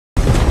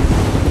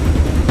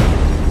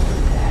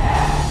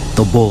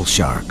the bull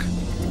shark.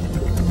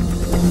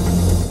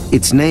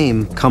 Its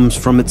name comes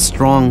from its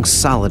strong,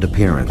 solid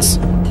appearance.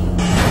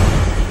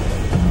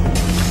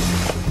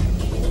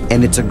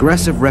 And its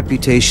aggressive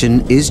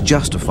reputation is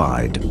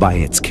justified by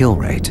its kill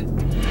rate.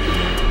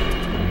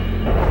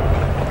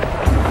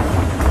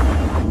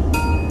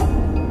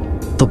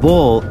 The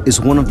bull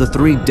is one of the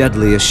 3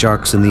 deadliest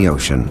sharks in the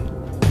ocean.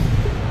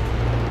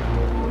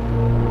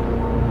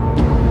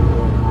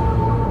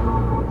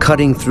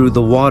 Cutting through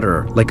the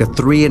water like a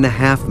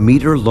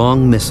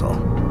 3.5-meter-long missile.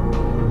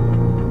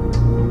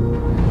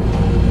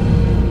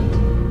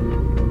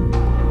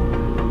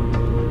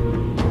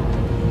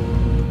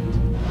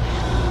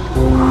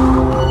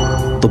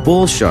 The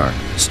bull shark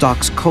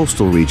stalks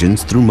coastal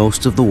regions through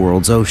most of the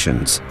world's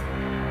oceans,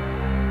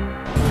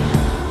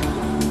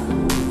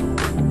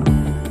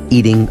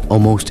 eating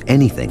almost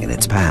anything in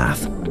its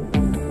path.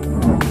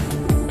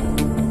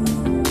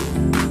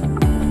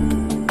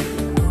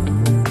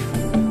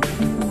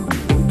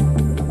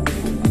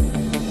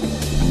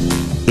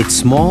 Its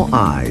small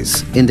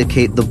eyes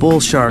indicate the bull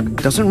shark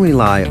doesn't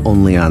rely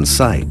only on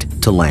sight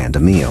to land a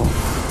meal.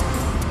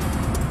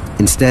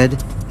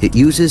 Instead, it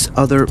uses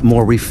other,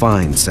 more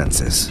refined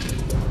senses.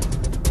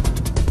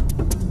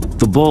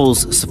 The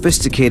bull's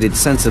sophisticated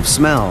sense of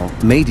smell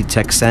may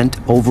detect scent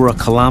over 1.5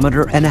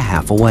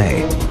 kilometers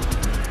away.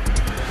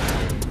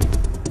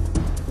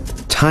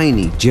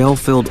 Tiny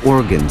gel-filled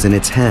organs in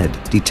its head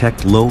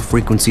detect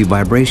low-frequency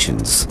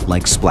vibrations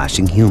like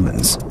splashing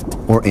humans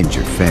or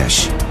injured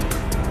fish.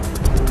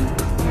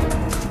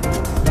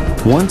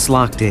 Once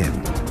locked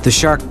in, the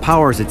shark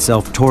powers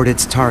itself toward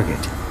its target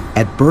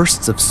at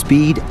bursts of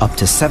speed up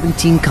to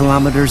 17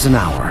 kilometers an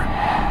hour,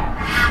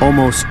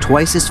 almost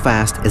twice as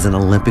fast as an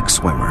Olympic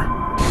swimmer.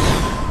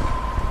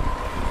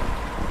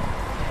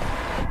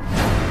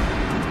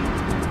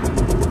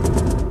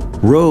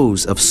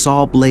 Rows of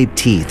saw blade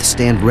teeth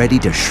stand ready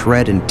to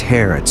shred and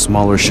tear at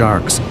smaller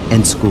sharks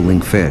and schooling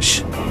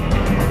fish.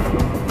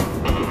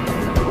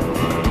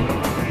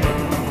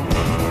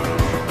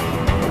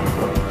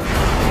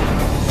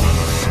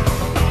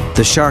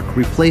 The shark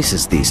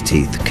replaces these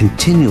teeth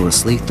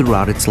continuously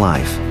throughout its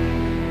life.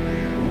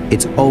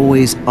 It's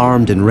always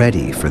armed and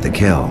ready for the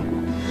kill.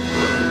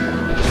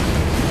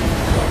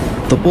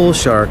 The bull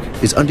shark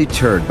is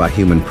undeterred by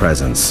human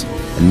presence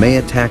and may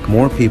attack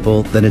more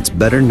people than its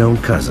better-known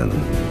cousin,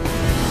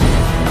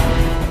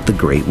 the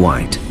great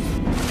white.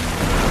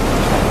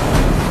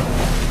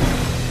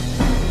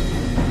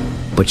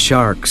 But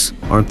sharks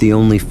aren't the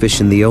only fish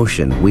in the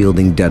ocean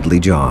wielding deadly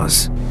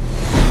jaws.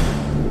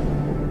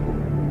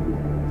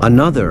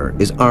 Another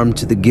is armed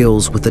to the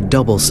gills with a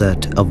double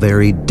set of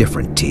very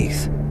different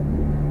teeth.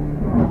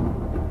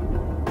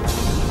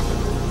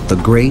 The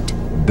great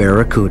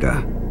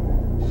barracuda.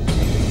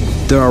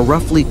 There are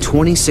roughly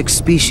 26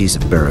 species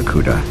of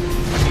barracuda,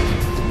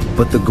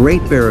 but the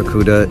great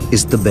barracuda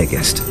is the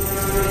biggest.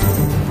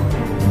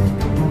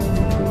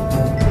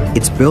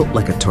 It's built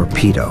like a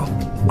torpedo,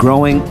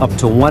 growing up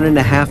to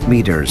 1.5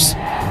 meters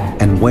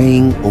and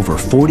weighing over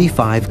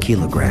 45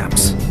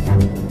 kilograms.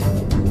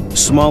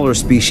 Smaller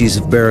species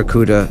of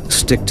barracuda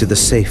stick to the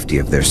safety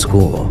of their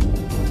school,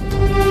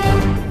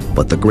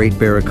 but the great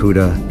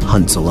barracuda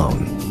hunts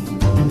alone.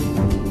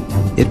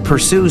 It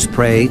pursues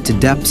prey to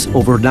depths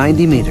over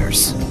 90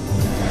 meters,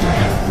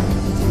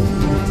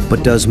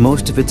 but does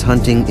most of its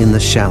hunting in the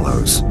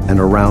shallows and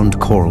around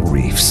coral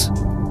reefs.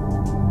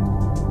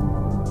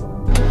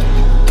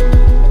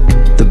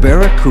 The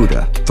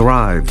barracuda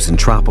thrives in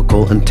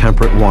tropical and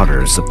temperate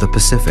waters of the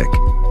Pacific,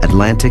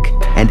 Atlantic,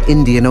 and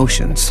Indian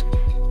Oceans.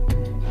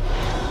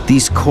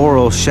 These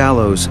coral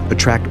shallows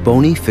attract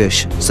bony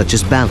fish such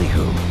as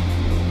ballyhoo,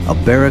 a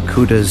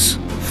barracuda's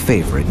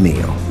favorite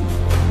meal.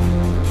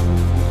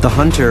 The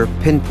hunter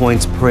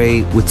pinpoints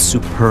prey with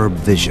superb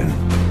vision.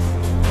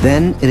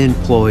 Then it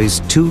employs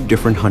 2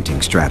 different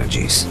hunting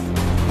strategies.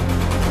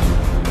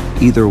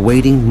 Either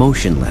waiting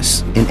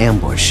motionless in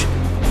ambush,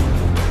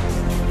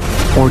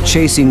 or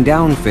chasing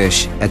down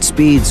fish at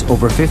speeds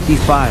over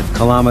 55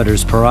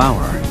 kilometers per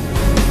hour.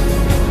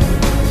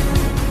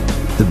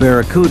 The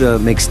barracuda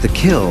makes the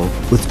kill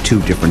with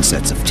 2 different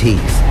sets of teeth.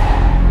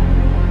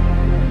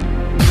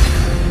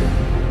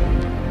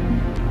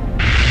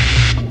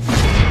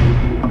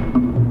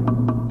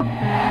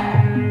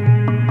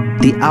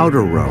 The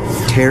outer row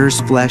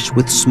tears flesh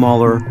with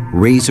smaller,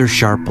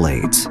 razor-sharp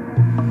blades.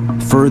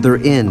 Further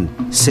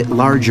in sit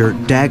larger,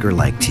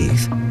 dagger-like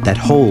teeth that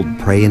hold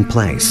prey in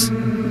place.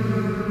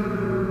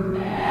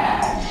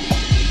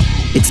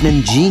 It's an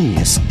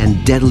ingenious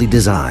and deadly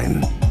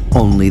design.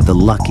 Only the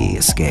lucky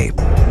escape.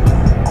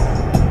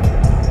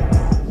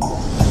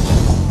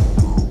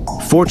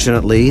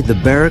 Fortunately, the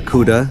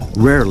barracuda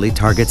rarely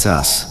targets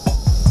us.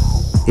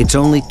 It's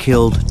only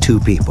killed 2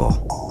 people,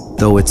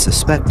 though it's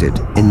suspected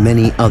in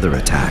many other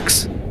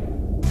attacks.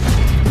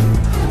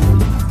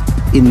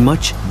 In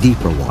much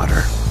deeper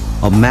water,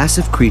 a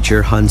massive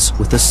creature hunts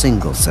with a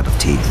single set of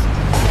teeth.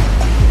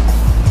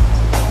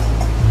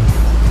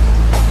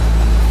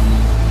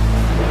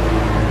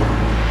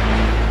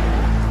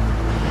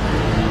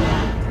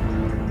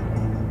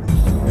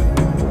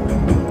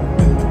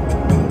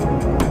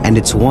 and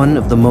it's one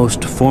of the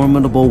most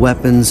formidable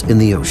weapons in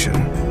the ocean.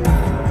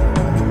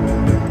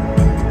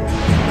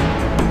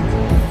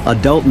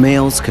 Adult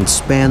males can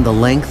span the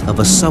length of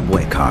a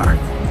subway car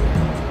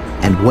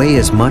and weigh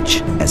as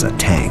much as a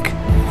tank.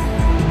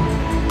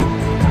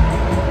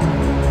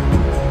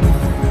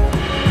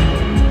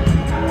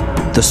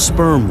 The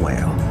sperm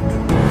whale.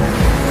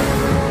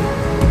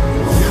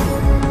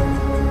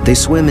 They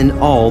swim in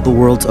all the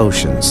world's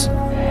oceans.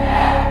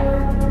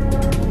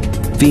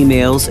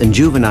 Females and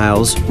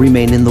juveniles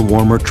remain in the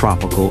warmer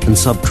tropical and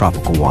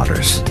subtropical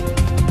waters.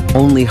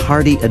 Only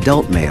hardy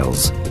adult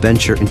males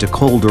venture into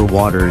colder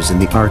waters in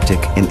the Arctic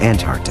and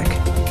Antarctic.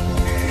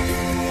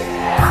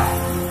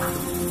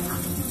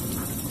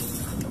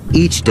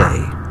 Each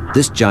day,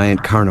 this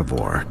giant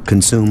carnivore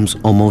consumes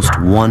almost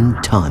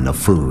 1 ton of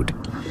food.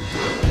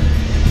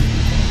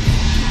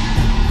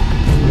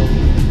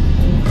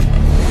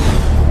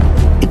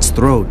 Its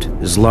throat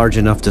is large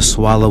enough to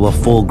swallow a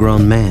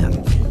full-grown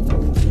man.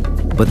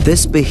 But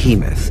this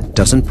behemoth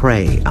doesn't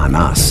prey on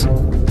us.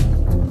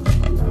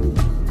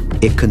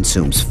 It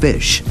consumes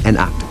fish and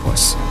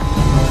octopus,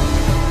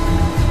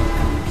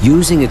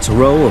 using its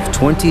row of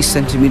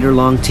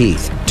 20-centimeter-long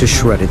teeth to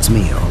shred its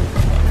meal.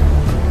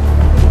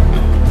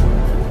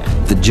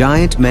 The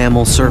giant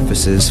mammal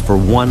surfaces for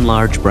one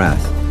large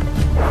breath,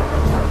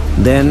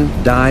 then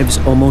dives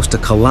almost a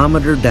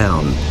kilometer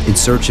down in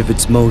search of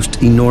its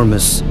most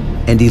enormous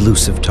and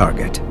elusive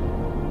target,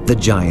 the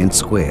giant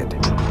squid.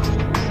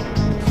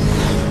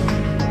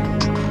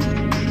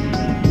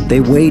 They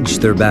wage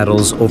their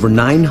battles over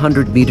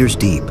 900 meters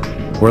deep,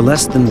 where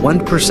less than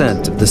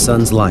 1% of the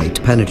sun's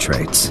light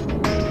penetrates.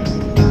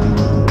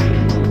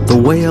 The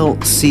whale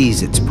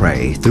sees its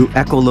prey through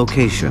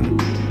echolocation.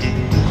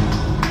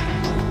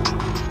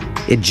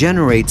 It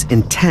generates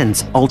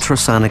intense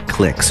ultrasonic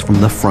clicks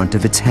from the front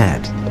of its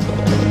head.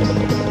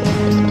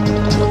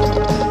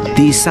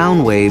 These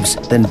sound waves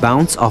then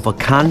bounce off a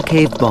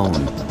concave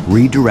bone,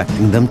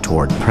 redirecting them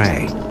toward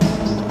prey.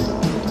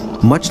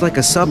 Much like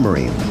a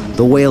submarine,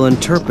 the whale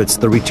interprets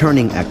the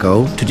returning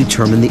echo to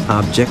determine the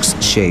object's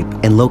shape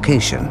and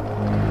location.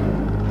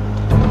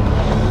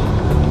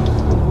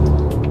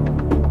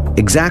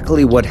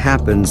 Exactly what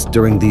happens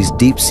during these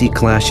deep-sea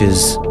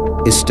clashes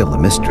is still a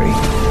mystery.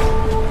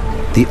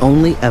 The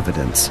only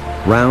evidence,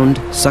 round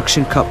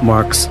suction cup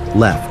marks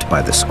left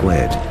by the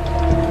squid.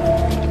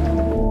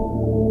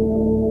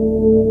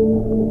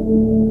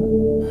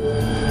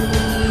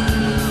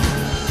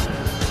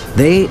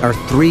 They are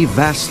 3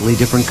 vastly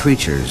different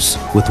creatures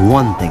with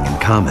one thing in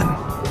common.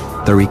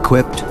 They're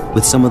equipped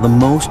with some of the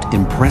most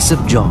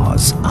impressive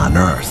jaws on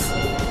Earth.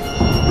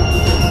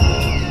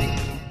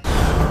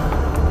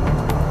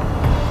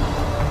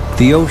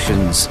 The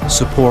oceans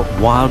support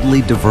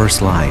wildly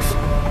diverse life.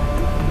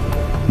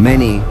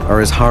 Many are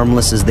as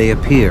harmless as they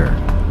appear.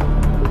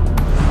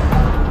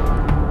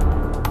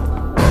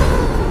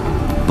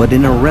 But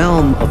in a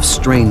realm of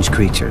strange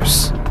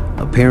creatures,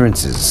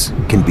 appearances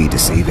can be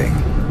deceiving.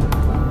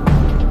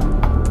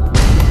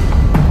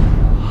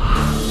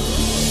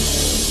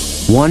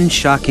 One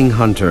shocking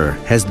hunter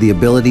has the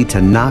ability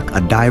to knock a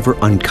diver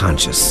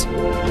unconscious.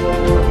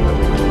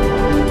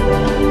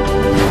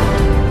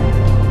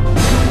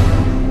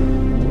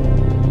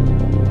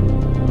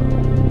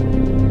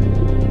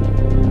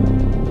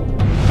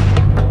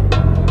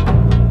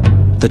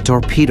 The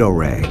torpedo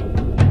ray.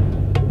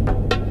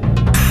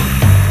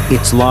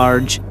 Its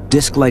large,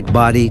 disc-like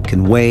body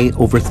can weigh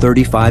over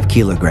 35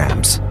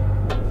 kilograms.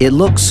 It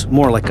looks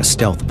more like a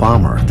stealth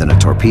bomber than a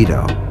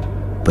torpedo.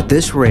 But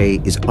this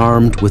ray is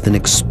armed with an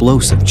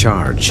explosive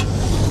charge.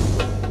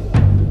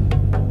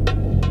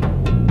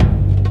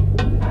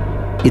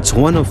 It's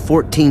one of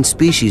 14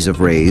 species of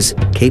rays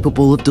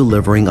capable of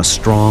delivering a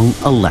strong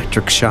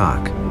electric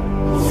shock.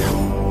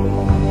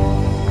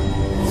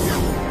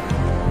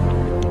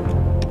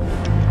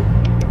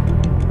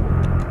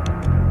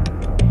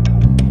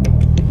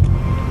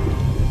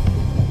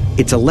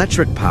 Its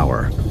electric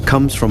power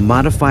comes from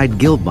modified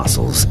gill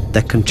muscles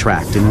that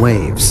contract in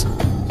waves.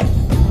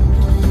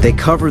 They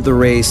cover the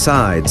ray's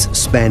sides,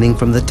 spanning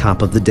from the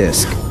top of the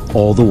disc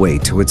all the way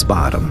to its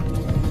bottom.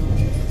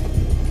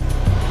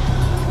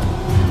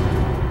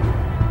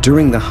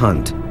 During the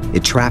hunt,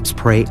 it traps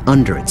prey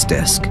under its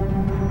disc,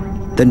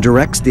 then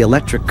directs the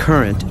electric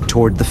current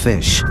toward the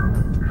fish,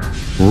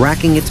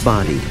 racking its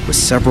body with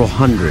several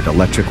hundred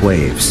electric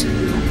waves.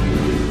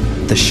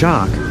 The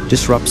shock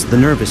disrupts the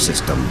nervous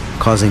system,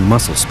 causing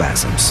muscle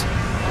spasms.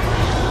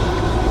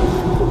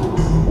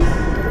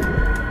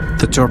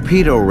 The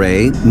torpedo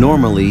ray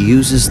normally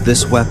uses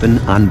this weapon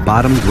on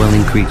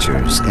bottom-dwelling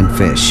creatures and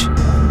fish.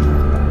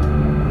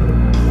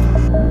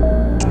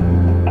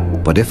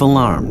 But if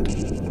alarmed,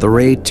 the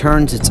ray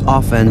turns its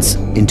offense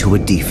into a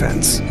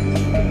defense,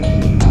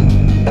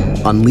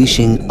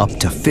 unleashing up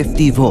to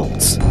 50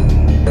 volts.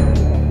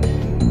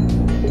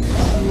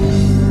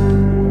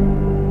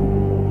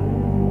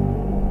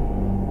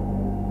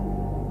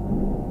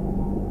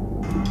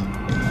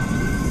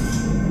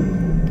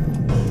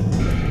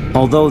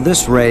 Although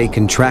this ray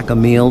can track a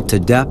meal to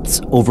depths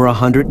over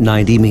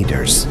 190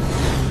 meters.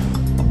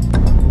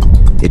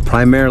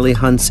 primarily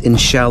hunts in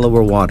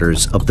shallower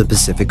waters of the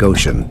Pacific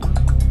Ocean,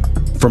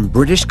 from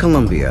British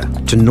Columbia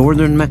to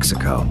northern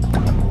Mexico.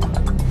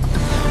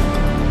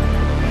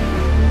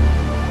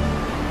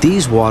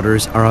 These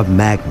waters are a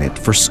magnet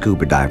for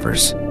scuba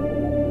divers,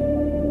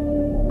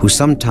 who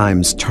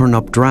sometimes turn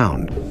up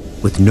drowned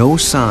with no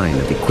sign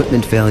of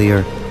equipment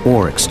failure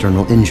or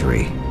external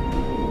injury.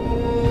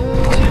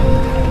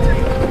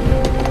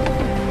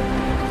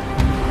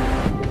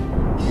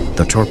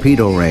 The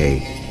torpedo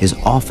ray is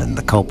often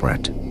the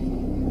culprit.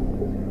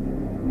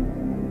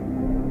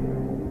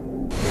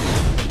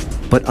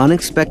 But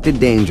unexpected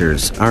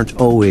dangers aren't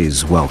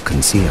always well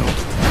concealed.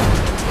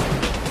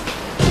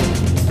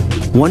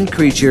 One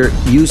creature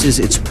uses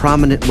its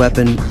prominent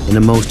weapon in a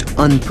most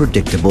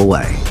unpredictable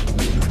way.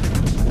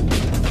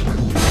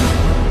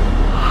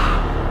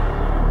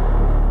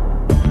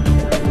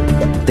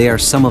 They are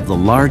some of the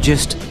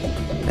largest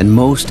and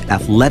most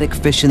athletic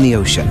fish in the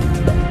ocean.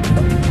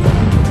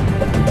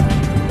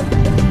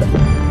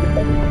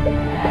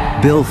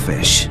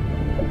 Billfish.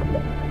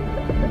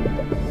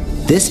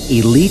 This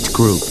elite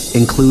group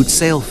includes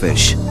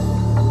sailfish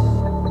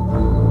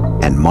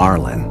and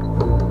marlin.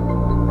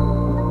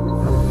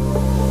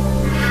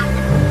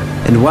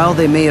 And while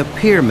they may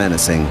appear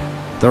menacing,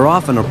 they're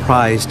often a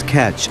prized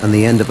catch on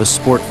the end of a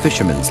sport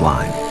fisherman's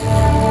line.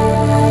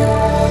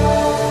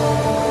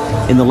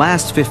 In the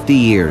last 50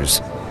 years,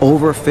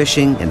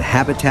 overfishing and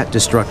habitat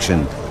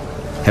destruction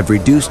have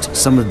reduced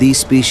some of these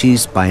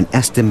species by an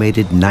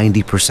estimated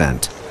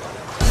 90%.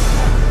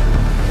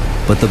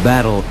 But the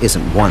battle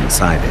isn't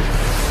one-sided.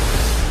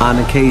 On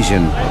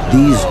occasion,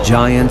 these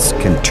giants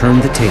can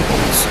turn the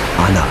tables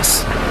on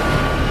us.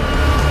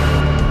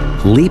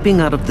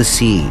 Leaping out of the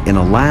sea in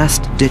a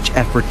last-ditch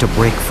effort to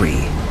break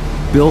free,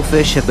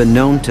 billfish have been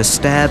known to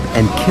stab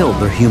and kill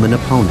their human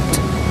opponent.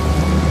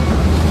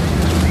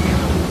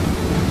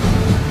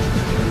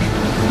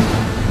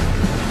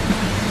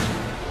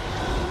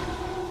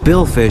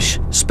 Billfish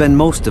spend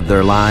most of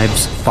their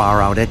lives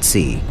far out at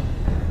sea,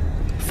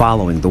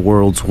 following the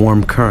world's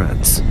warm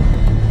currents,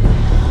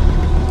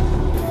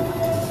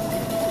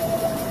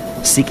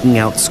 seeking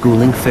out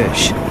schooling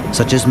fish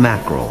such as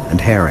mackerel and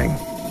herring.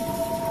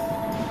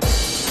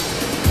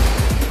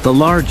 The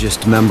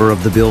largest member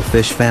of the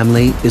billfish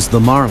family is the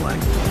marlin.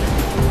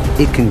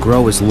 It can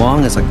grow as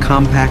long as a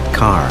compact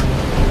car,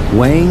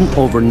 weighing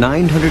over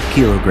 900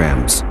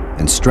 kilograms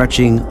and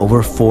stretching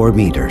over 4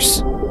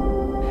 meters.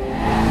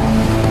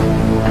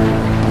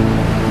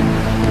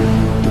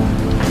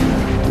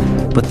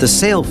 But the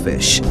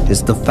sailfish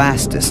is the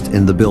fastest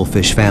in the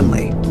billfish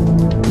family,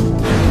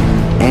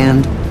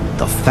 and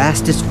the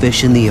fastest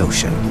fish in the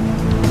ocean.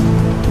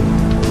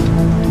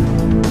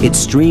 Its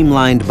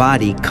streamlined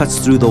body cuts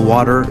through the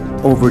water,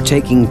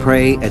 overtaking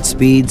prey at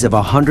speeds of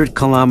 100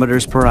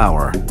 kilometers per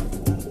hour.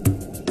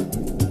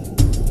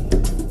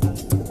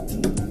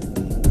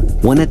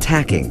 When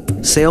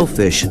attacking,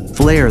 sailfish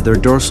flare their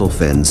dorsal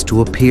fins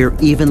to appear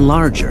even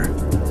larger.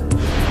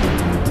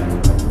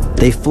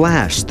 They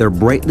flash their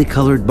brightly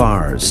colored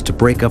bars to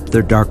break up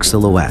their dark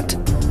silhouette,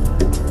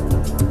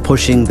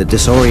 pushing the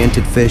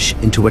disoriented fish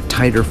into a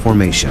tighter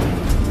formation.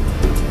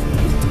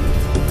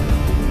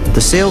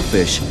 The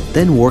sailfish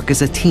then work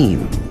as a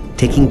team,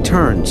 taking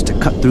turns to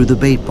cut through the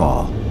bait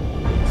ball.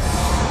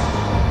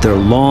 Their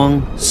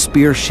long,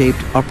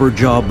 spear-shaped upper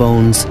jaw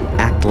bones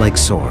act like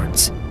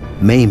swords,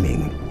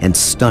 maiming and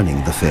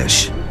stunning the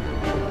fish.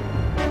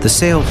 The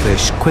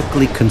sailfish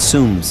quickly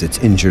consumes its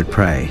injured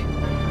prey.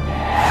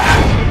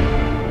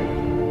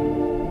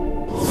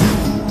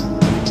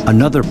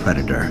 Another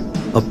predator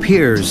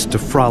appears to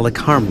frolic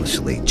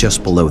harmlessly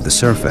just below the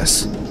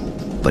surface,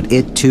 but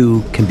it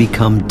too can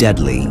become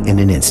deadly in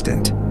an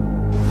instant.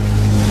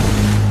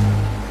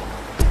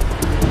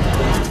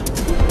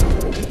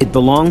 It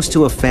belongs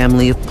to a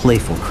family of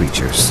playful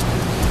creatures,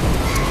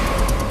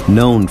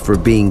 known for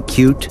being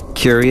cute,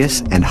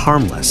 curious, and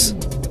harmless.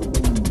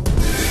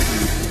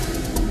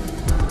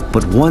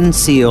 But one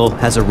seal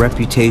has a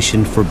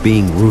reputation for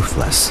being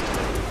ruthless.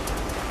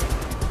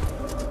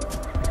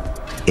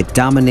 It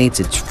dominates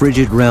its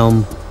frigid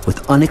realm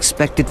with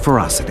unexpected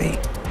ferocity.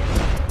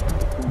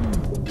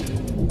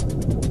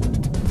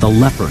 The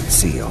leopard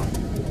seal.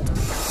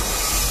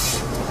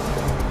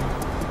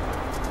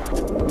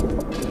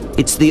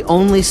 It's the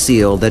only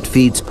seal that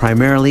feeds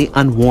primarily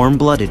on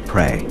warm-blooded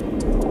prey.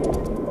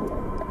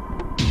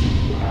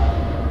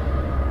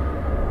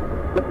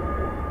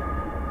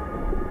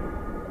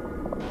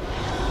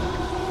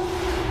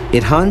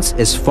 It hunts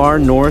as far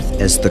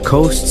north as the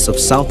coasts of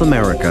South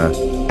America,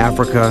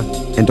 Africa,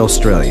 and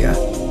Australia.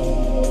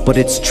 But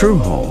its true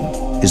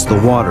home is the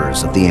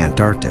waters of the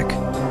Antarctic.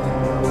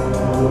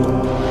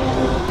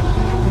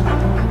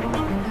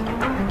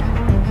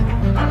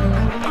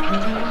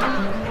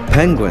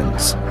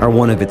 Penguins are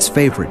one of its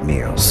favorite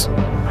meals.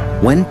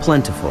 When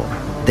plentiful,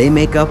 they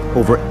make up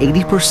over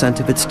 80%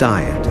 of its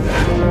diet.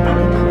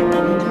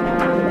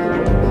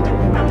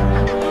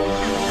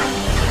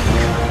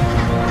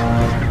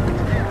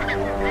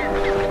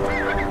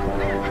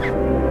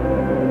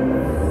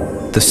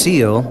 The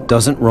seal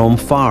doesn't roam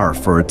far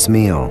for its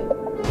meal.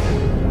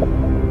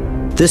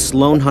 This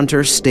lone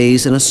hunter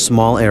stays in a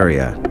small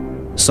area.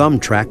 Some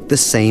track the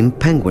same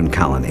penguin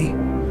colony,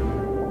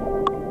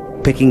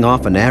 picking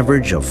off an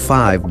average of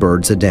 5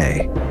 birds a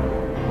day.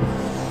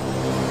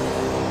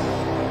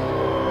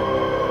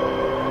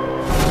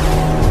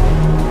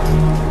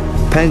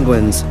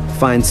 Penguins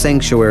find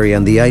sanctuary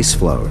on the ice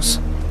floes.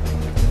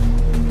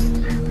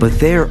 But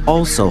they're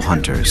also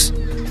hunters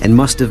and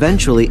must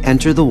eventually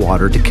enter the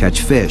water to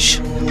catch fish.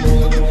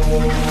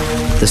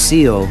 The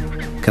seal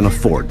can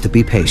afford to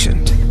be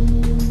patient.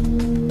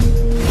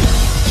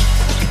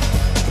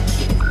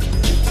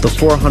 The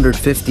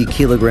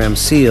 450-kilogram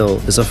seal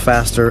is a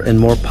faster and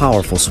more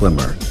powerful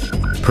swimmer,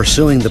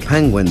 pursuing the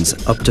penguins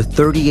up to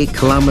 38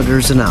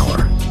 kilometers an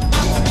hour.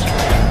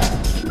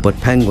 But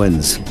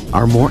penguins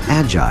are more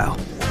agile.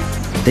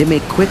 They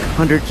make quick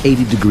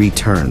 180-degree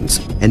turns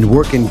and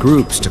work in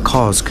groups to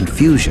cause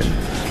confusion.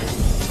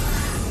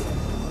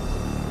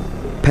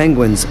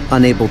 Penguins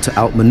unable to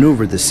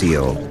outmaneuver the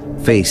seal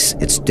face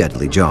its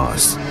deadly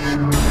jaws.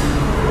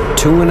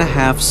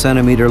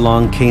 2.5-centimeter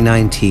long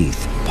canine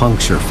teeth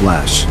puncture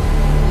flesh,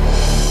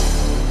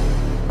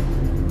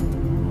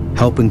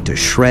 helping to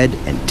shred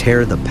and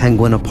tear the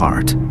penguin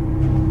apart.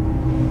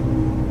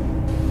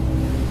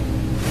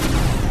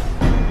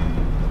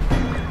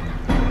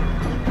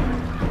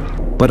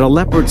 But a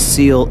leopard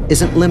seal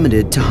isn't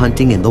limited to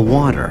hunting in the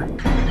water.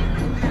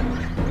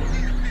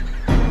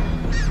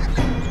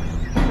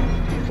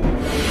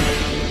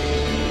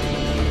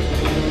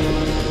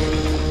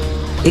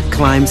 It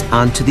climbs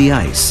onto the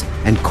ice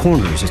and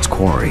corners its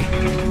quarry.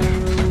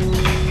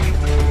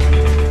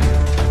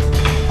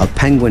 A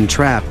penguin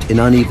trapped in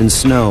uneven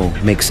snow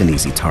makes an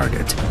easy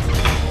target.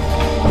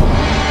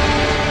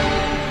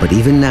 But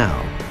even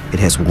now, it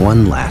has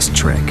one last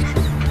trick.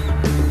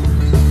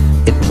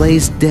 It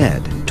plays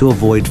dead to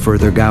avoid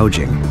further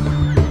gouging.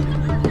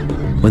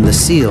 When the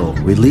seal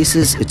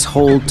releases its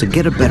hold to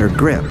get a better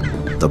grip,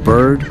 the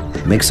bird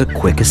makes a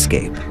quick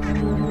escape.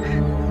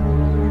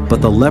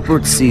 But the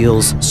leopard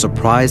seal's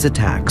surprise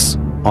attacks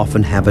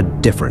often have a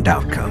different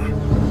outcome.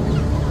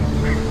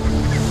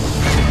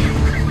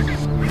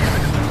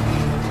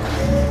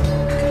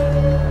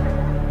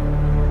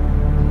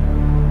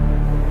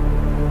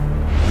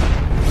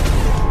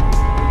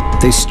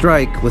 They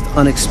strike with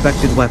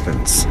unexpected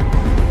weapons,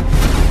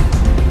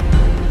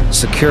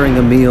 securing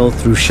a meal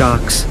through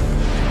shocks,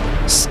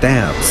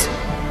 stabs,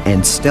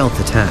 and stealth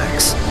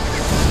attacks.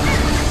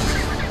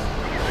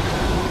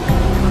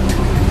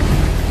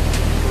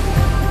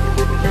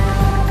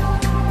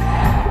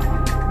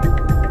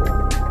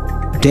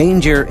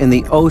 Danger in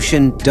the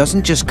ocean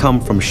doesn't just come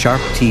from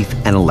sharp teeth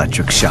and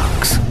electric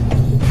shocks.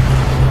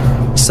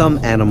 Some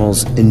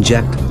animals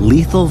inject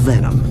lethal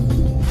venom.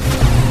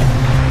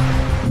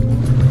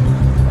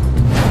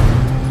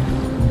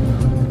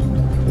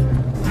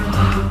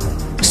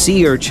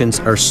 Sea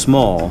urchins are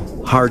small,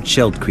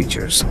 hard-shelled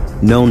creatures,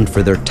 known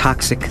for their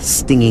toxic,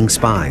 stinging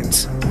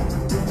spines.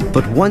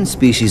 But one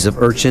species of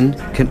urchin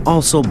can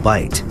also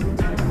bite: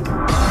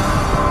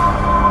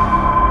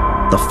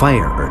 the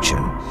fire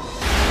urchin.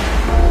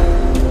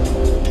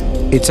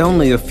 It's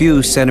only a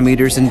few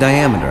centimeters in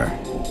diameter,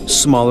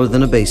 smaller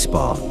than a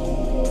baseball,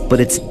 but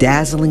its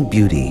dazzling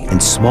beauty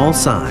and small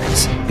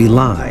size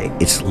belie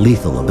its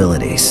lethal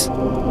abilities.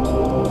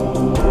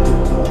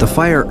 The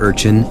fire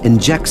urchin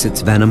injects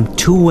its venom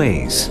 2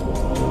 ways.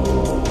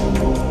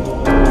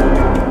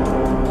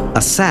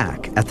 A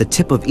sac at the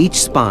tip of each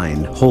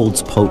spine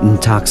holds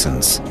potent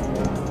toxins.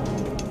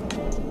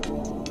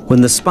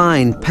 When the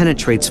spine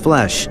penetrates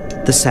flesh,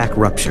 the sac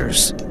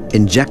ruptures,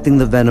 injecting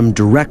the venom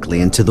directly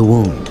into the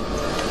wound.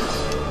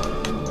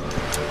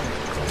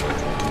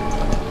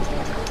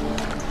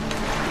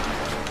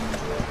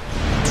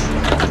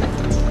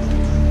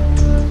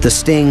 The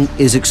sting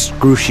is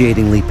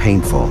excruciatingly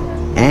painful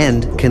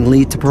and can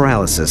lead to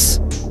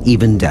paralysis,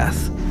 even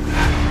death.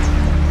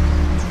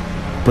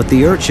 But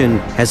the urchin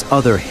has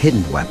other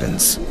hidden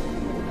weapons.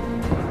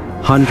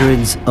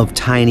 Hundreds of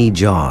tiny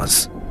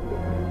jaws.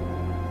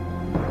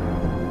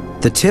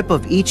 The tip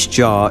of each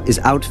jaw is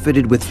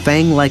outfitted with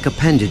fang-like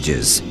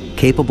appendages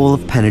capable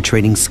of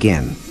penetrating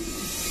skin.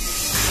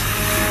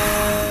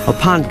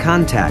 Upon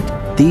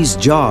contact, these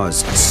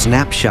jaws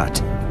snap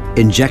shut,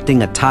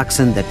 injecting a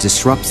toxin that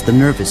disrupts the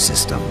nervous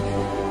system.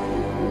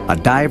 A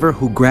diver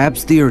who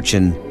grabs the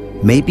urchin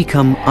may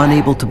become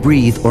unable to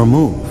breathe or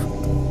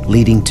move,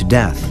 leading to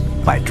death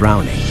by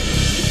drowning.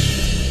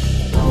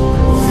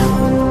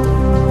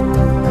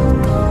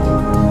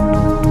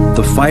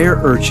 The fire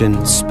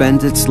urchin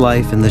spends its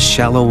life in the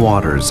shallow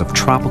waters of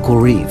tropical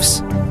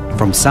reefs,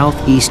 from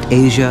Southeast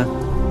Asia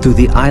through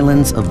the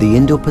islands of the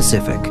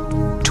Indo-Pacific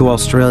to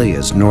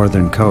Australia's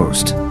northern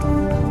coast.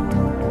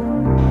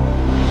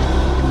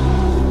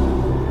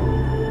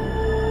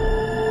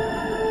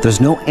 There's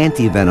no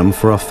antivenom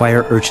for a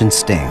fire urchin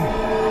sting,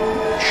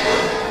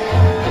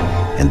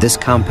 and this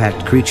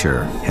compact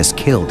creature has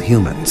killed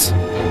humans.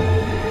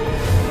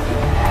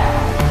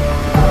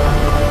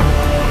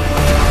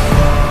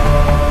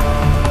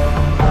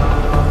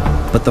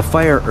 But the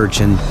fire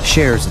urchin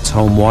shares its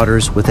home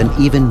waters with an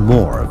even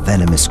more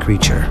venomous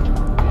creature.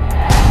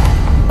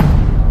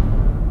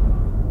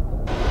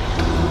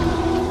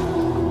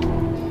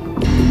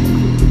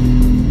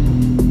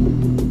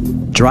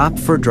 Drop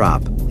for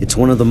drop, it's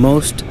one of the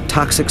most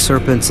toxic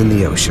serpents in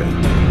the ocean.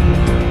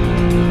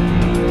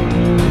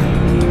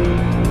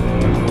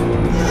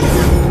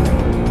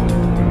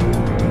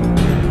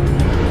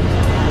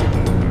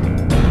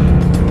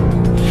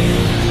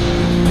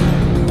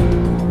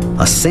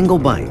 A single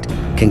bite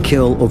can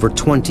kill over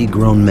 20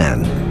 grown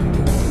men.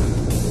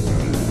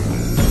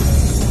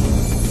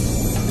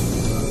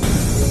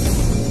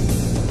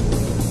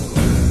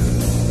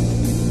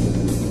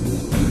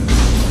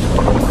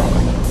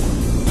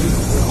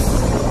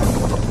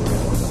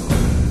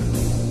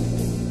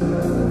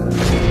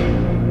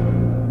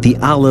 The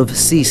olive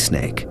sea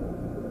snake.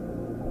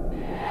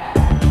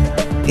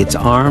 It's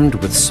armed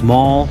with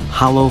small,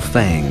 hollow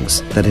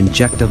fangs that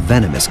inject a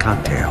venomous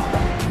cocktail.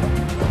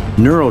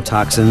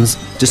 Neurotoxins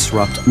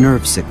disrupt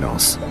nerve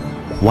signals,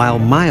 while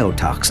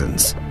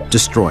myotoxins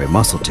destroy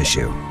muscle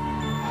tissue.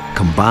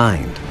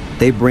 Combined,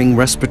 they bring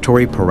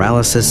respiratory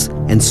paralysis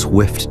and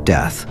swift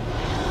death.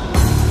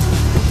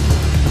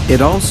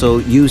 It also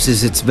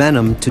uses its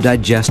venom to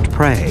digest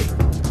prey,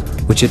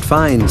 which it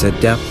finds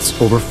at depths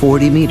over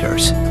 40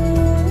 meters.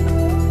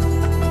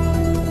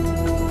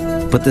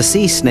 But the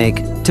sea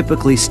snake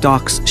typically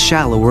stalks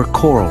shallower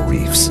coral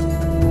reefs.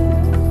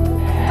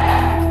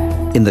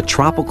 In the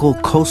tropical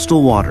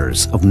coastal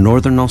waters of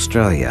northern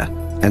Australia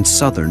and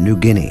southern New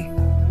Guinea.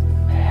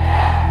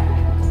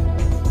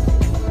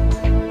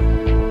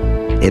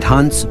 It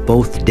hunts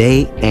both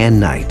day and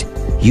night,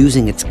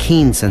 using its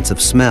keen sense of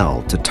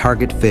smell to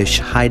target fish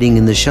hiding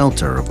in the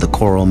shelter of the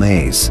coral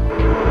maze.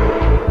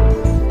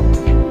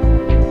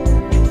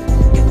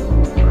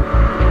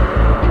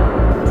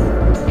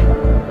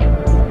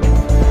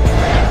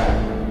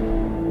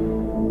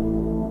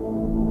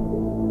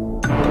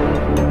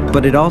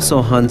 But it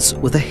also hunts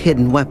with a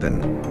hidden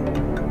weapon.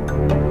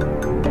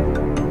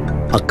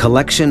 A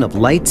collection of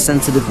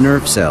light-sensitive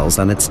nerve cells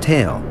on its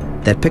tail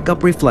that pick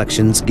up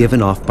reflections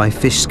given off by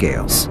fish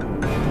scales.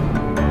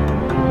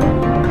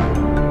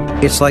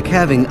 It's like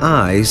having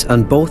eyes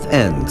on both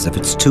ends of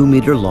its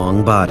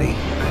 2-meter-long body.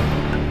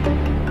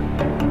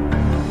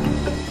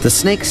 The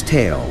snake's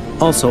tail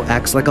also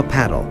acts like a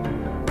paddle,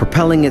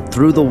 propelling it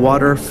through the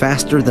water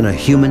faster than a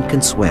human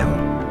can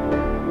swim.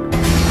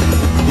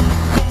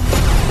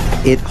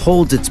 It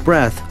holds its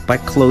breath by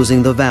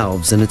closing the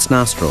valves in its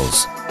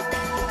nostrils,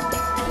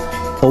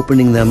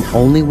 opening them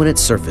only when it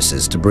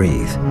surfaces to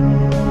breathe.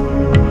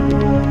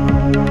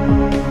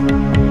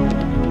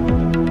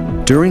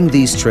 During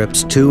these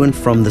trips to and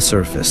from the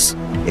surface,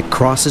 it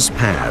crosses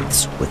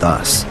paths with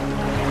us.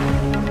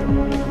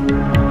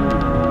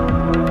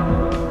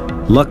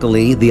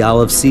 Luckily, the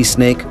olive sea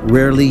snake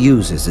rarely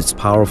uses its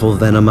powerful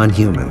venom on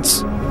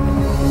humans.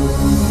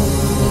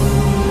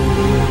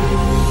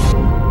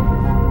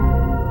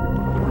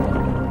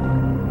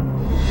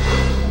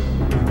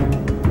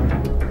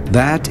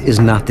 That is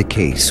not the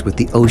case with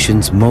the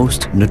ocean's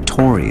most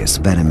notorious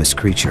venomous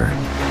creature,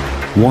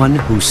 one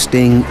whose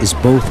sting is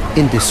both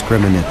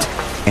indiscriminate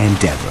and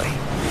deadly.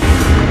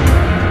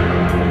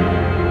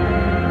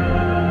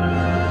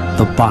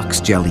 The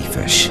box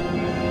jellyfish.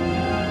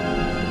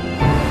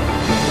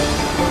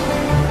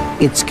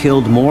 It's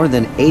killed more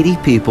than 80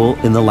 people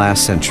in the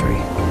last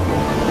century.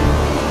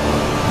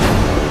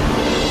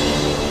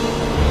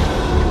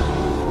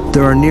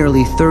 There are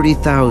nearly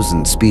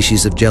 30,000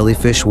 species of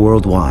jellyfish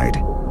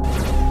worldwide.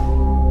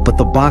 But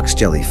the box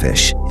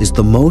jellyfish is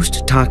the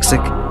most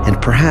toxic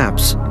and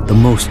perhaps the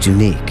most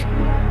unique.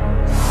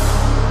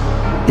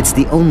 It's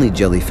the only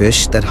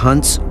jellyfish that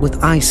hunts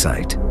with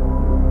eyesight.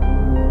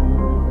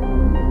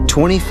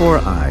 24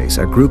 eyes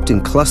are grouped in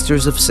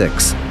clusters of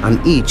 6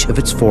 on each of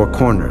its 4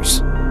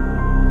 corners.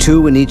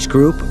 2 in each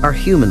group are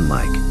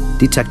human-like,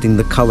 detecting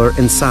the color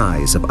and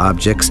size of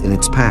objects in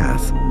its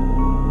path.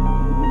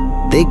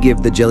 They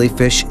give the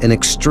jellyfish an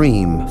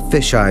extreme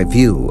fisheye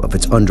view of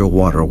its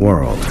underwater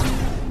world.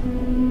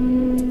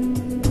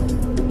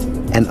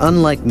 And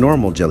unlike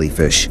normal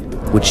jellyfish,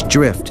 which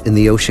drift in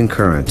the ocean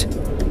current,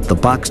 the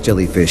box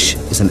jellyfish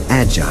is an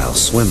agile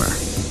swimmer.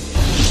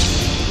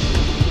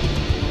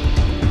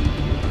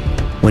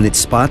 When it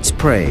spots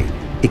prey,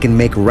 it can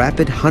make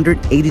rapid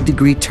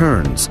 180-degree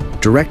turns,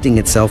 directing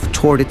itself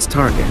toward its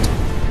target.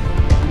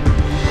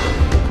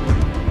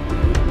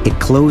 It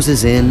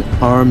closes in,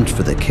 armed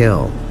for the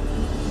kill.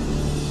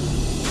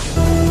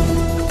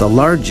 The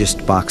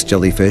largest box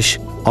jellyfish,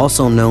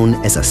 also known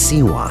as a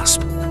sea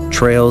wasp,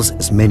 trails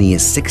as many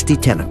as 60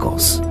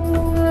 tentacles.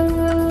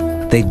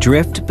 They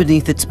drift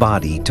beneath its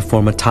body to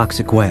form a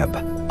toxic web,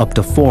 up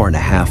to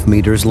 4.5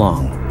 meters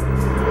long.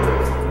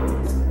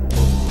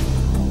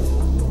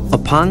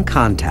 Upon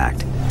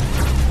contact,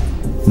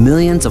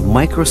 millions of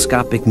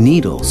microscopic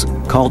needles,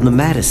 called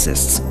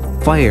nematocysts,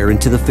 fire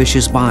into the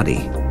fish's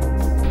body.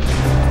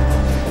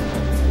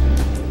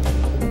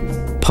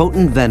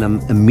 Potent venom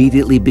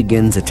immediately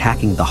begins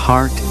attacking the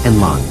heart and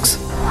lungs.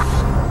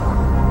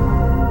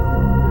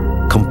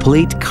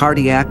 Complete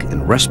cardiac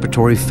and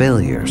respiratory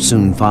failure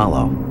soon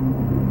follow.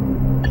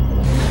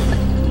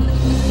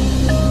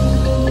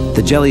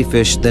 The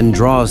jellyfish then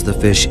draws the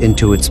fish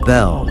into its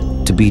bell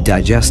to be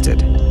digested.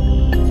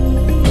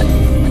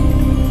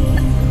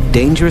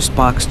 Dangerous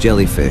box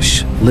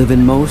jellyfish live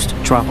in most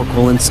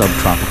tropical and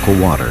subtropical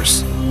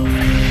waters.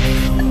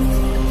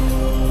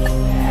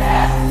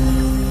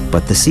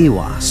 But the sea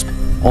wasp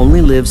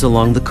only lives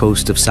along the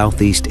coast of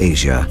Southeast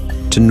Asia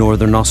to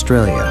northern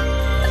Australia.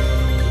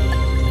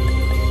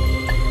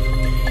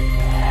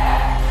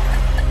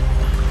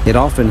 It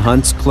often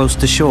hunts close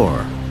to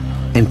shore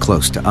and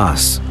close to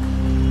us.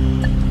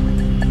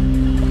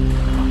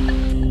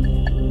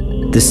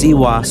 The sea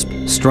wasp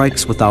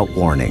strikes without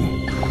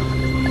warning.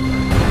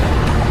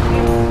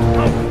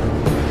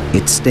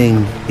 Its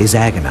sting is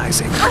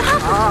agonizing.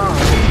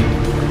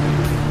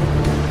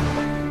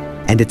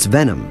 And its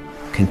venom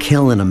can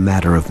kill in a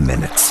matter of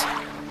minutes.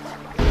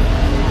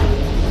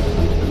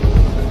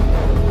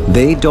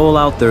 They dole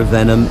out their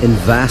venom in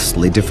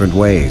vastly different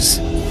ways,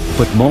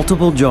 but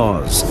multiple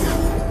jaws,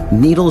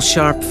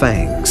 needle-sharp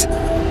fangs,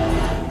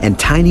 and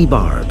tiny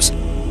barbs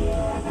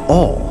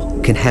all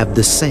can have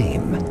the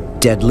same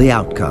deadly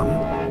outcome.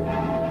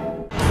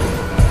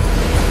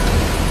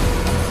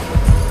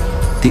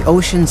 The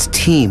oceans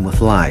teem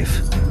with life,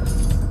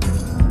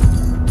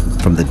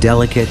 from the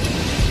delicate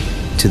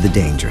to the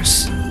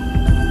dangerous,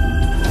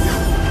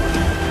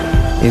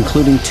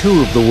 including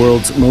two of the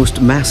world's most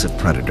massive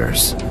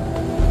predators,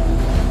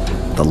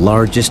 the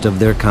largest of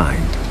their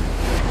kind.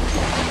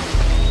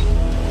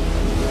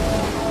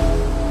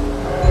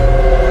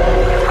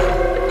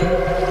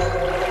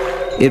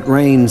 It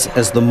reigns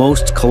as the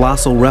most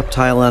colossal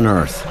reptile on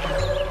Earth.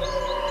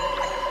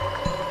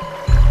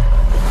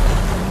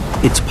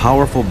 Its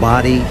powerful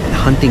body and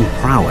hunting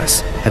prowess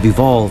have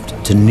evolved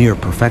to near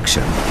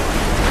perfection,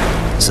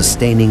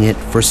 sustaining it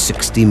for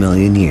 60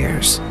 million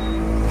years.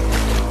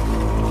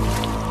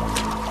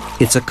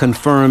 It's a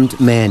confirmed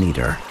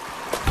man-eater.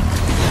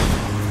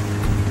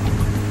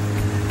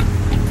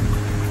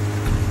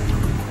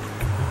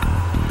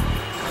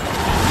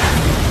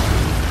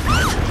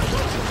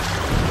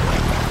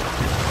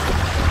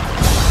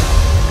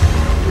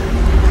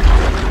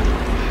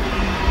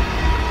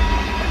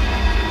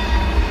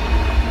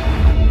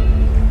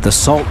 The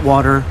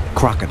saltwater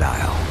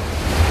crocodile.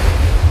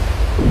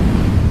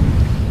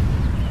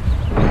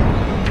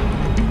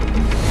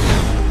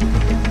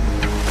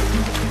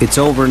 It's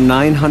over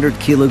 900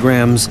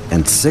 kilograms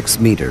and 6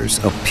 meters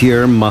of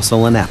pure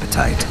muscle and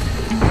appetite.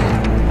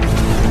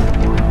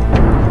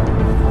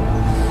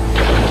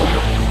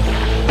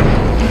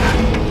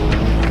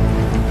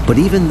 But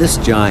even this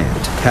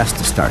giant has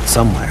to start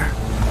somewhere.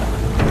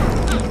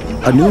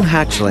 A new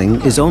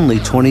hatchling is only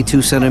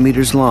 22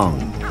 centimeters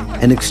long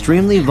and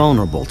extremely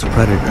vulnerable to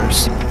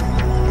predators.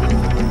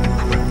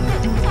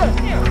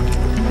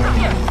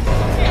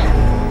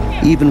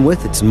 Even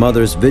with its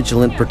mother's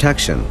vigilant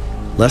protection,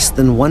 less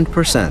than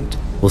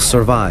 1% will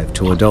survive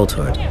to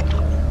adulthood.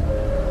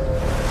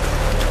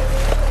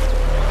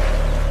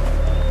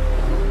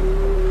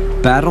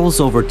 Battles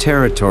over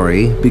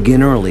territory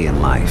begin early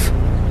in life.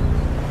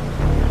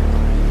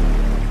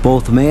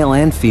 Both male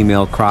and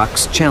female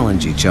crocs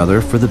challenge each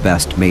other for the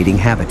best mating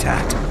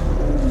habitat.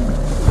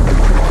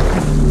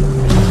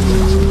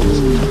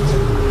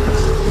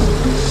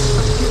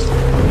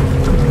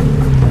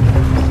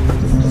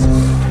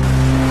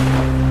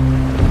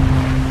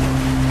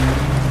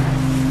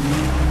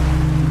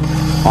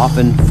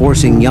 Often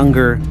forcing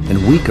younger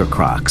and weaker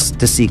crocs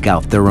to seek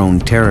out their own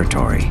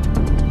territory.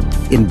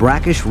 In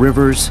brackish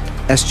rivers,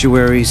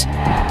 estuaries,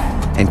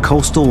 and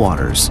coastal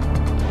waters,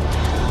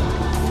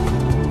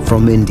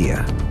 from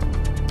India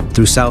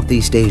through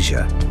Southeast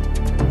Asia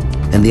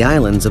and the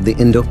islands of the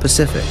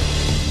Indo-Pacific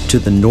to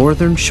the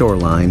northern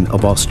shoreline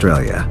of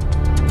Australia.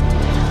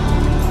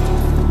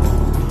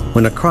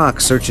 When a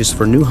croc searches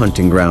for new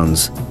hunting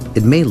grounds,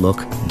 it may look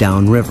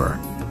downriver,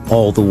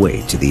 all the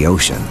way to the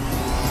ocean.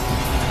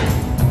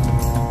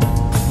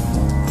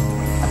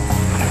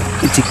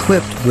 It's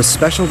equipped with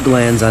special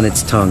glands on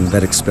its tongue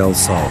that expel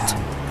salt,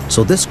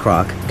 so this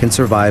croc can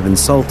survive in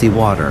salty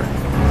water.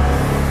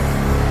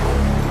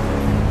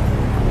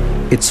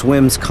 It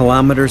swims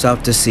kilometers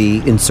out to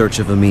sea in search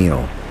of a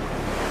meal.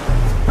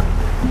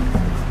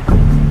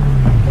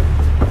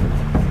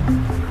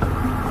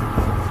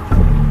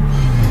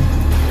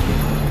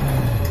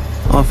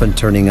 Often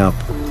turning up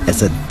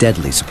as a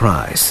deadly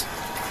surprise.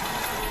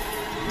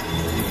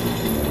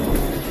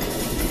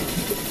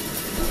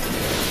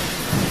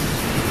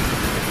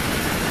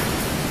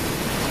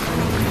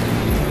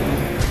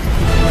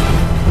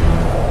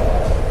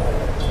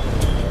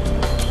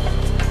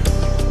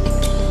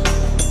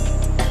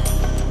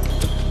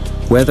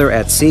 Whether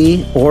at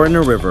sea or in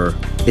a river,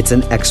 it's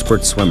an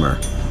expert swimmer,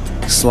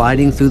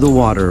 sliding through the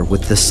water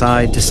with the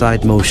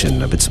side-to-side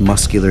motion of its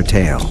muscular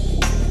tail.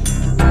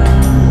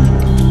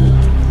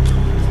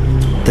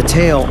 The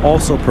tail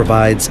also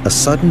provides a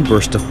sudden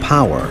burst of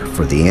power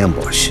for the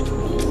ambush.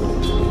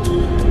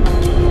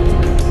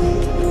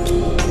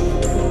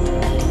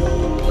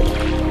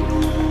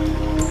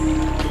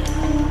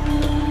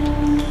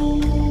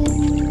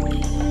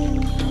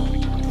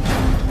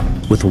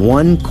 With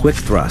one quick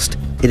thrust,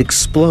 it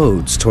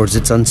explodes towards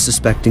its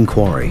unsuspecting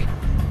quarry.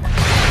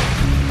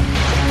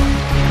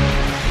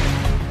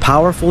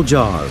 Powerful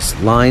jaws,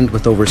 lined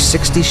with over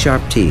 60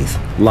 sharp teeth,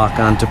 lock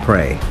onto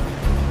prey.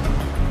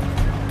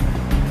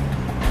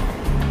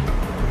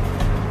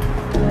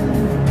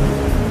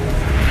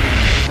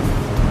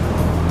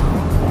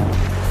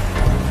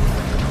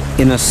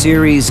 In a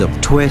series of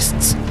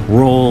twists,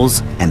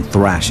 rolls, and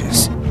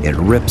thrashes, it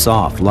rips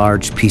off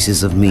large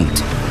pieces of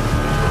meat,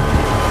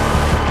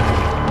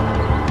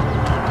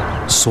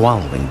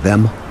 swallowing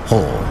them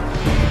whole.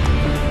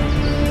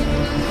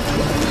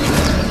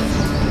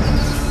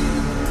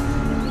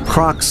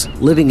 Crocs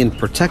living in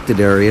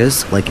protected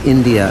areas like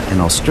India and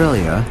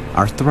Australia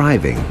are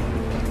thriving.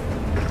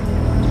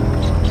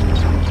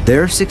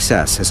 Their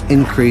success has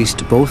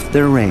increased both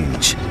their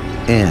range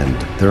and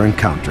their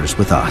encounters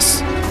with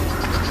us.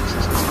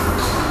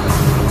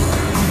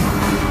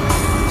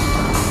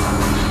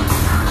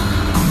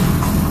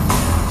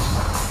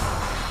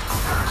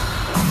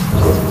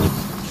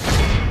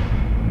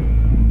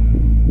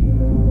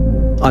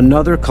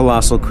 Another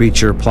colossal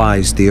creature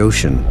plies the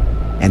ocean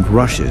and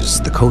rushes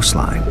the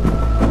coastline.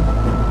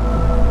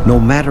 No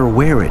matter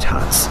where it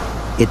hunts,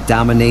 it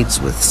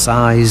dominates with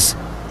size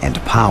and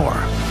power.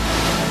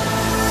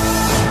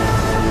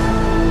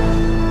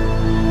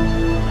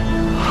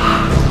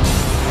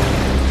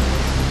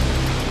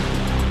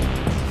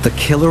 The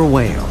killer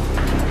whale.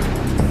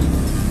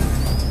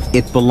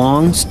 It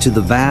belongs to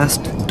the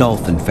vast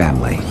dolphin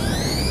family.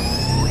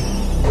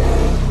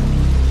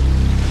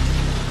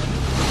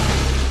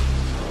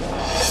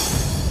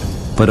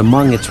 But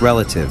among its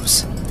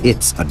relatives,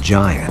 it's a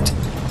giant.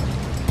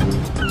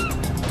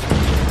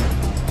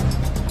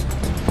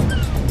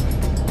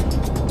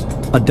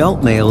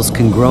 Adult males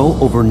can grow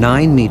over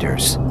 9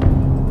 meters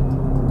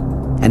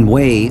and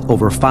weigh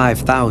over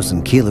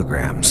 5,000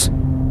 kilograms.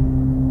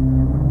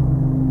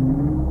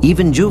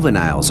 Even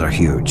juveniles are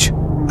huge.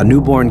 A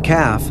newborn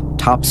calf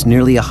tops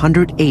nearly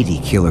 180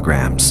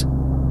 kilograms.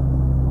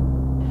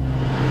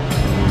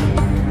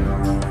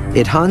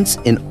 It hunts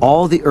in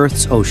all the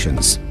Earth's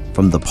oceans,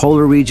 from the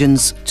polar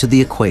regions to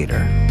the equator.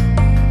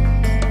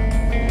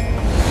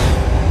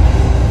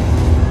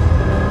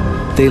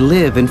 They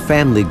live in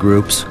family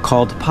groups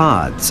called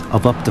pods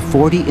of up to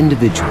 40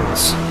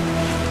 individuals.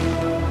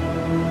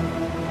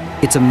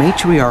 It's a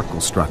matriarchal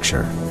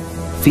structure.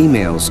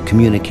 Females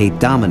communicate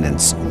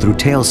dominance through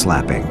tail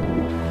slapping.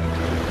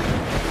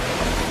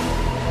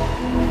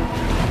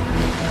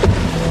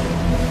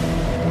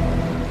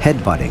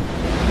 Headbutting,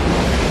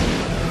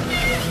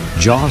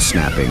 jaw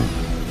snapping,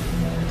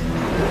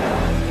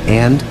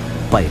 and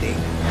biting.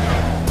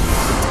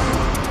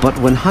 But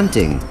when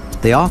hunting,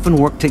 they often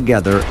work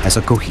together as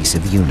a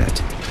cohesive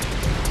unit,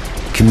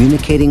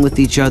 communicating with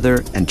each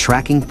other and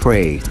tracking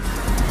prey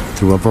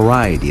through a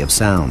variety of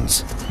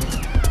sounds.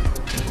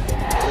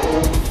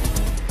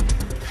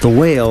 The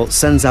whale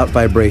sends out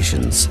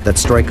vibrations that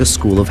strike a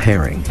school of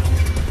herring.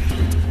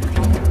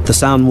 The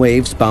sound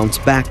waves bounce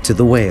back to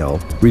the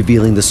whale,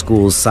 revealing the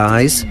school's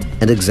size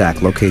and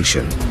exact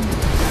location.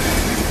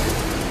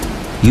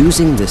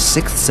 Using this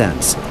sixth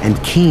sense and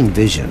keen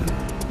vision,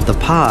 the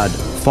pod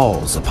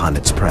falls upon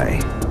its prey.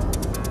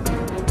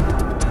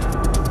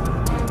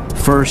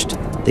 First,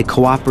 they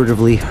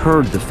cooperatively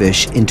herd the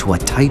fish into a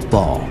tight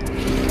ball.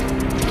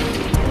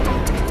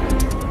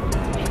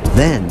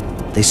 Then,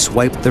 they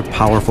swipe their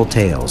powerful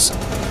tails,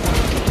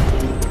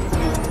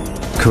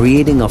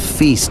 creating a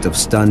feast of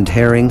stunned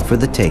herring for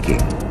the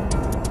taking.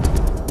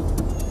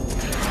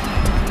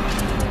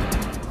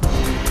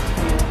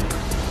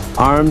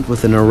 Armed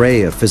with an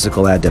array of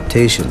physical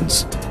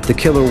adaptations, the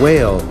killer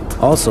whale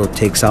also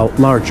takes out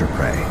larger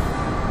prey.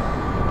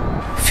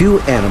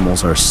 Few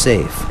animals are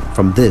safe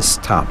from this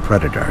top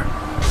predator.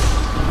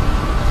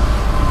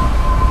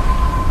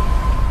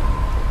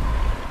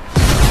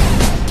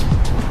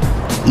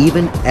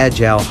 Even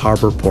agile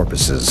harbor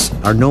porpoises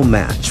are no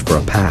match for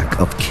a pack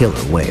of killer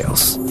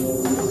whales.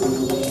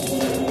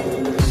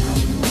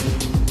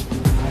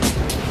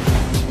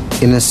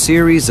 In a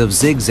series of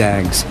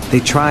zigzags, they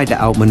try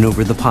to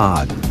outmaneuver the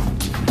pod.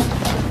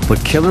 But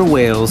killer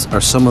whales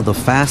are some of the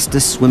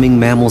fastest swimming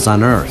mammals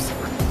on Earth.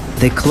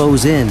 They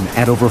close in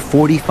at over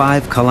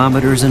 45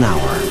 kilometers an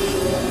hour.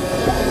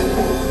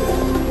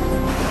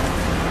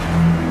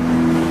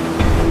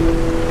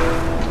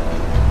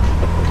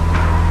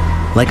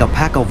 Like a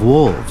pack of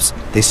wolves,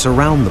 they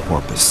surround the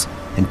porpoise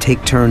and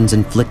take turns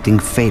inflicting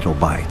fatal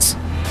bites.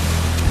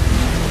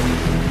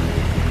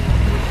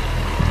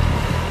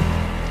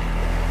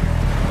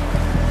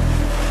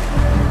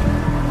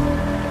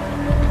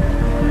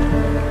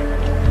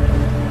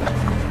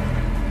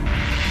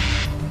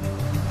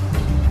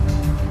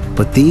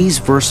 But these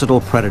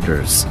versatile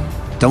predators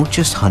don't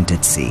just hunt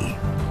at sea.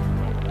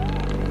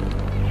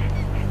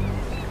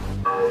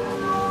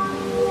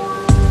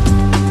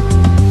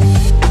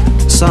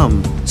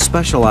 Some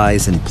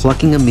specialize in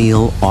plucking a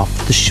meal off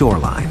the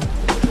shoreline.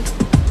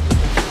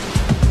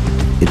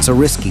 It's a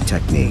risky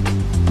technique.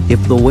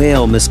 If the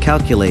whale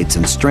miscalculates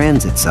and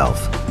strands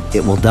itself,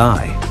 it will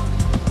die.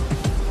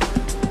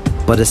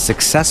 But a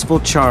successful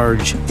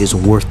charge is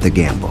worth the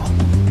gamble.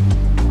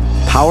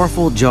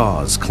 Powerful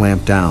jaws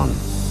clamp down.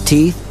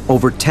 Teeth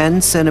over 10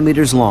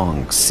 centimeters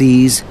long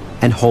seize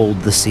and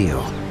hold the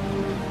seal.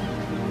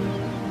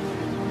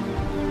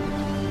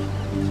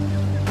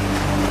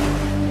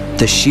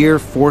 The sheer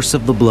force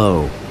of the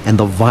blow and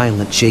the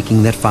violent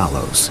shaking that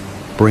follows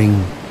bring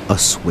a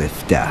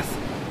swift death.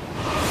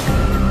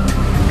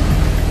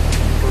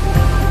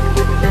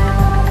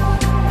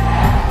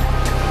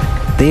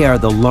 They are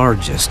the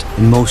largest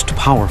and most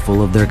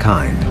powerful of their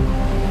kind.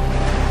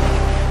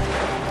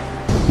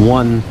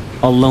 One,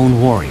 a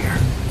lone warrior.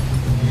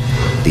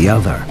 The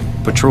other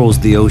patrols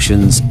the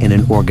oceans in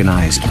an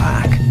organized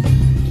pack.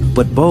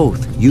 But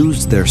both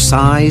use their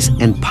size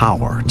and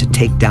power to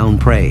take down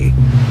prey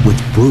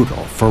with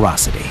brutal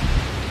ferocity.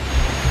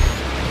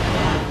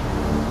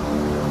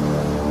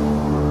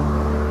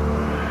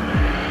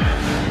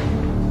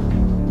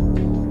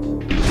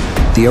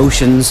 The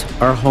oceans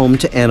are home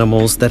to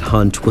animals that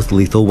hunt with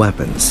lethal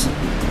weapons.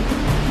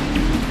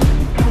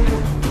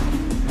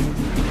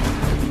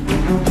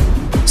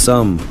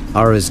 Some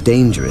are as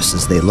dangerous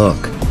as they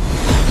look,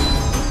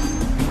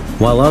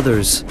 while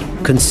others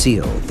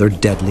conceal their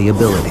deadly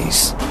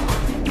abilities.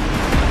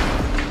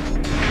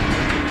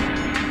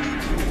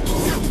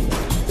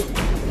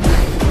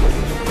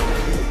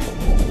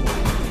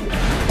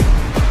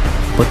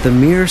 But the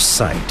mere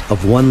sight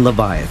of one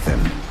leviathan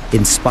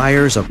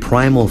inspires a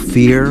primal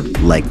fear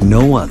like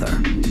no other.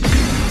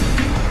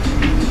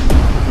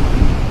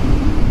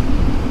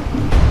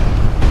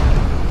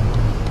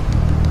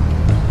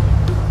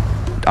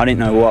 I didn't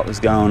know what was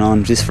going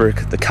on just for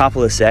the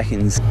couple of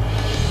seconds.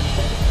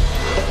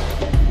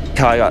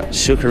 I got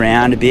shook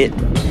around a bit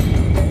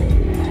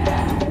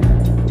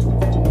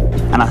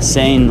and I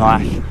seen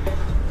like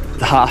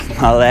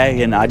half my leg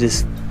and I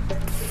just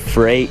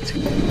freaked.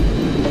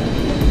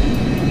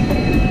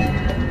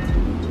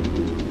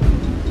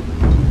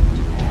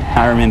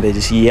 I remember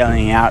just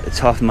yelling out at the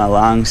top of my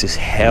lungs, just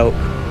help.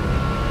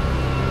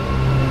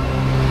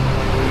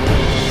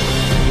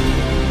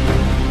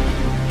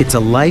 It's a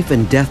life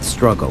and death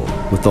struggle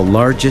with the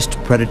largest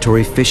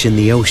predatory fish in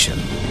the ocean.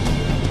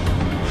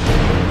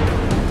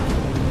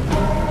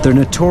 Their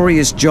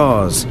notorious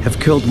jaws have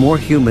killed more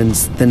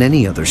humans than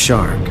any other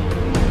shark.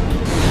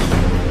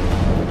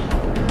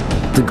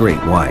 The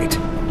great white.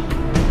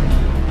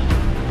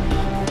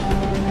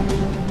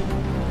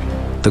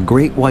 The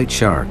great white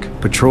shark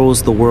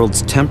patrols the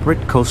world's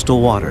temperate coastal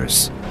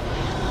waters,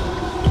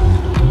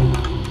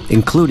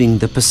 including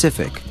the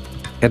Pacific,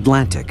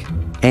 Atlantic,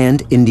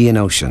 and Indian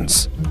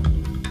Oceans.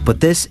 But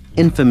this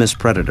infamous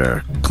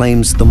predator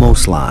claims the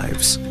most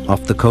lives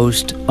off the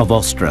coast of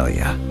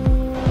Australia.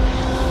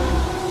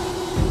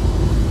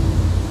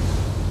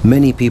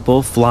 Many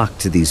people flock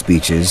to these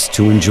beaches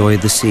to enjoy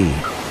the sea.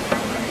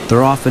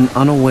 They're often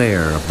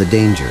unaware of the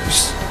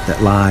dangers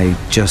that lie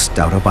just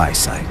out of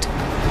eyesight.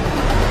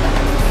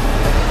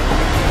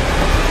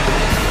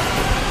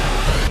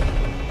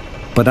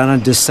 But on a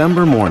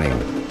December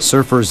morning,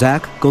 surfer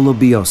Zach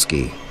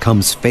Golubiowski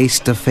comes face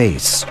to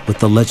face with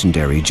the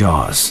legendary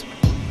jaws.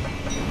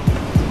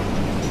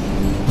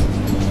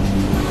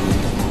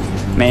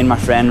 Me and my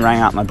friend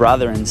rang up my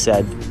brother and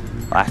said,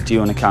 like, do you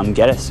want to come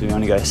get us? We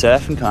want to go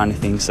surfing kind of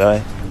thing.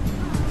 So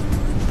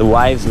the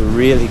waves were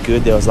really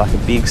good. There was like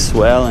a big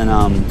swell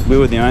and we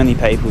were the only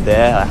people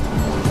there.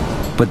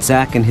 But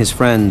Zach and his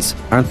friends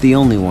aren't the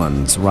only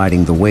ones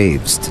riding the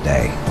waves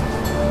today.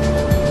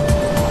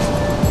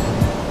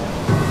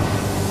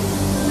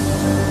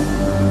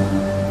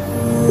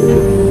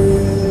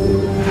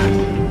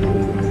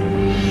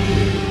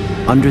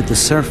 Under the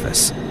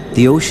surface,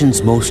 the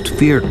ocean's most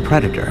feared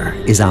predator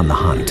is on the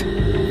hunt.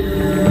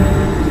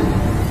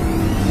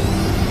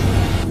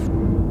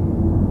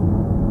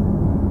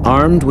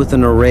 Armed with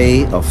an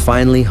array of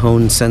finely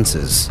honed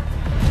senses,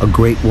 a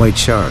great white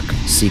shark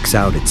seeks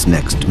out its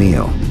next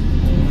meal.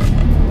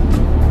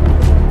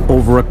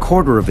 Over a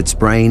quarter of its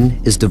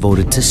brain is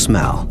devoted to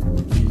smell.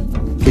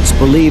 It's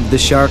believed the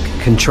shark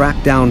can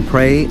track down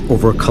prey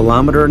over 1.5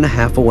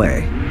 kilometers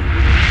away.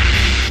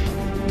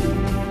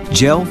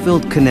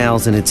 Gel-filled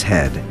canals in its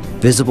head,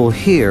 visible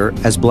here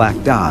as black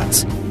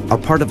dots, are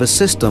part of a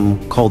system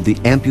called the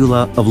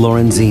ampulla of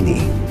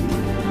Lorenzini.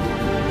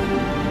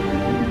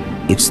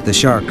 It's the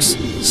shark's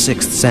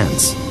sixth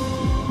sense,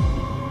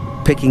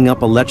 picking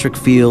up electric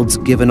fields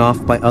given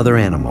off by other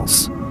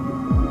animals,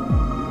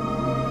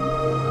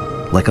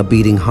 like a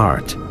beating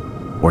heart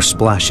or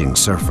splashing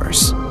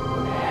surfers.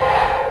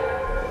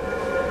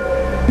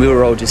 We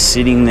were all just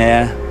sitting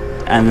there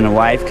and then a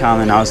wave came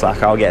and I was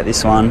like, I'll get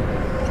this one.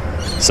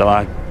 So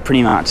I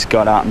pretty much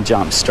got up and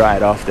jumped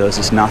straight off. There was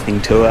just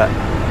nothing to it.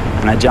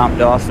 And I jumped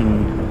off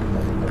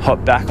and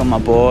hopped back on my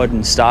board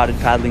and started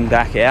paddling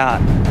back out.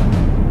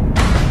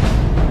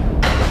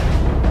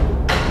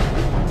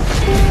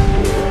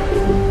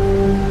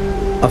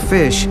 A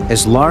fish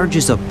as large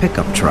as a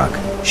pickup truck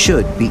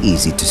should be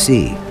easy to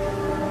see,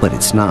 but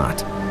it's not.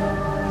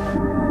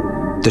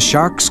 The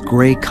shark's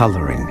gray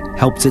coloring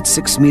helps its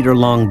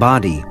 6-meter-long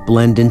body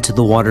blend into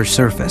the water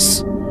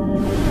surface.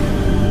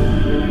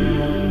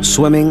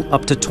 Swimming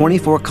up to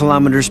 24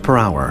 kilometers per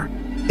hour,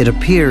 it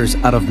appears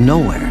out of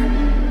nowhere.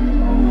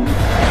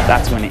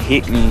 That's when it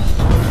hit me.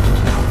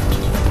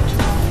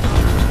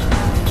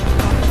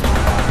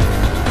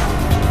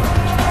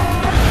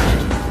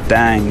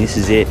 Bang, this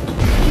is it.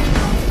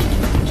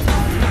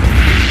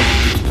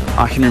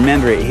 I can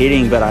remember it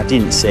hitting, but I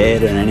didn't see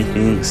it or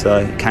anything, so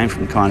it came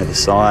from kind of the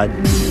side.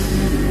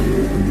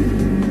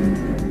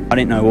 I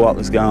didn't know what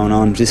was going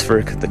on, just for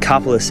a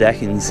couple of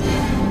seconds.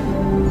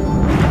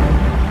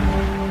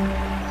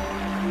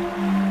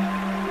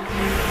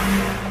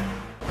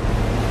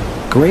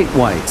 Great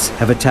whites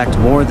have attacked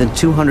more than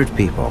 200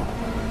 people.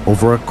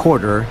 Over a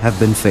quarter have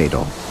been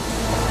fatal.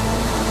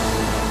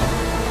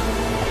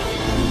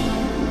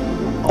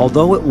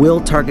 Although it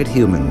will target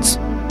humans,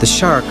 the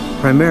shark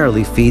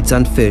primarily feeds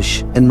on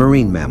fish and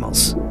marine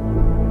mammals.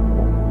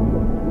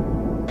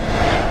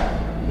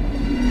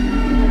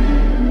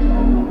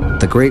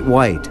 The great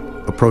white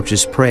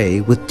approaches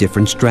prey with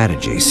different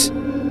strategies.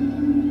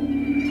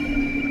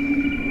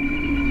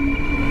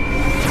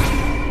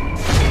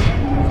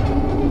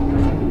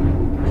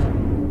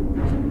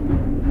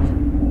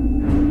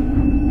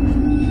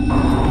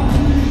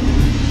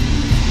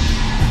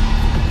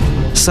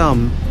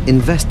 Some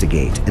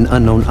investigate an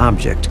unknown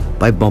object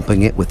by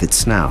bumping it with its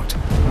snout.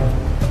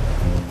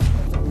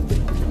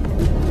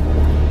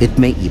 It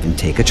may even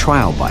take a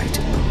trial bite.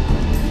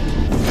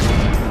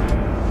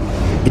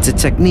 It's a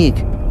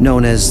technique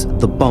known as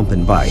the bump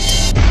and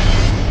bite.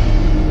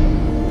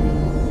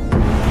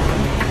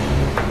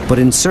 But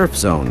in surf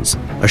zones,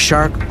 a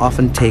shark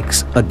often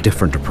takes a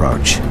different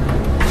approach,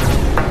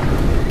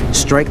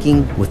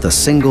 striking with a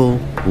single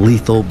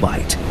lethal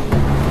bite.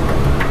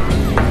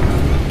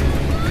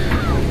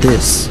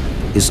 This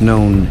is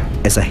known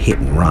as a hit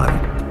and run.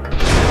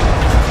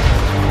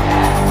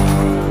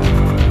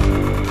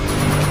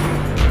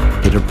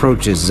 It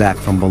approaches Zach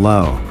from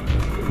below,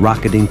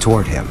 rocketing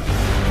toward him,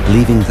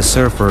 leaving the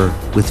surfer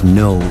with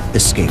no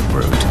escape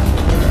route.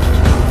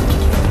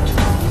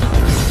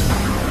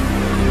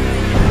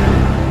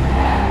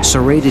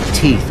 Serrated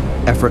teeth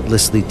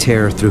effortlessly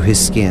tear through his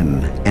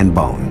skin and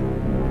bone.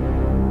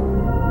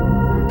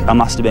 I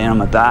must have been on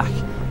my back,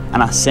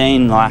 and I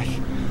seen like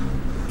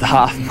the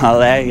half of my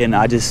leg, and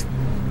I just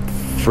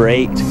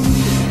freaked.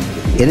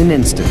 In an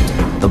instant,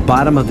 the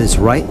bottom of his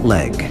right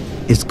leg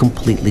is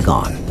completely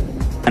gone.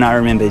 And I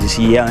remember just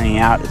yelling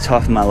out at the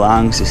top of my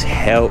lungs, just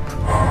help.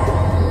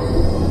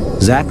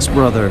 Zach's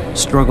brother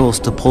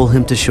struggles to pull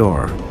him to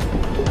shore.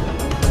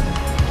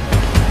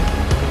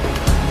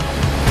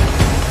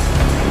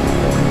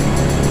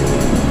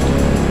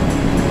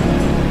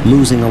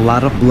 Losing a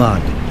lot of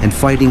blood and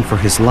fighting for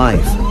his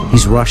life,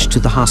 he's rushed to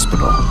the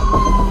hospital.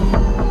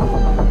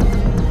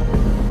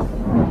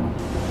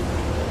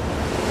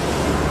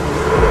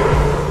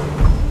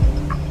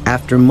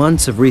 After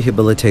months of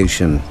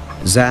rehabilitation,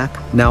 Zach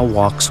now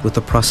walks with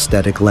a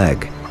prosthetic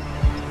leg.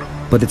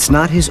 But it's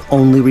not his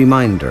only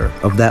reminder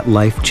of that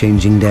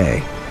life-changing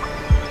day.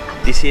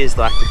 This here is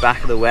like the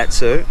back of the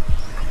wetsuit,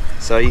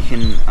 so you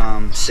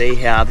can see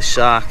how the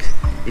shark,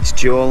 its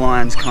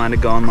jawline's kind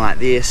of gone like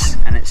this,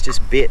 and it's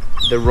just bit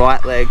the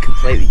right leg,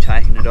 completely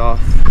taken it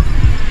off.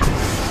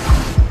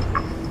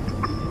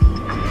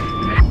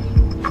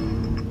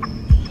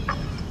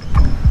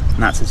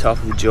 And that's the top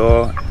of the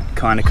jaw.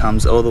 Kind of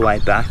comes all the way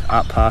back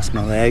up past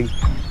my leg,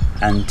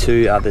 and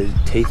two other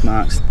teeth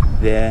marks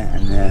there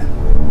and there.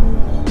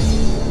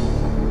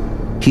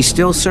 He's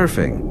still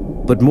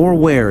surfing, but more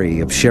wary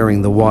of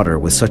sharing the water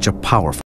with such a powerful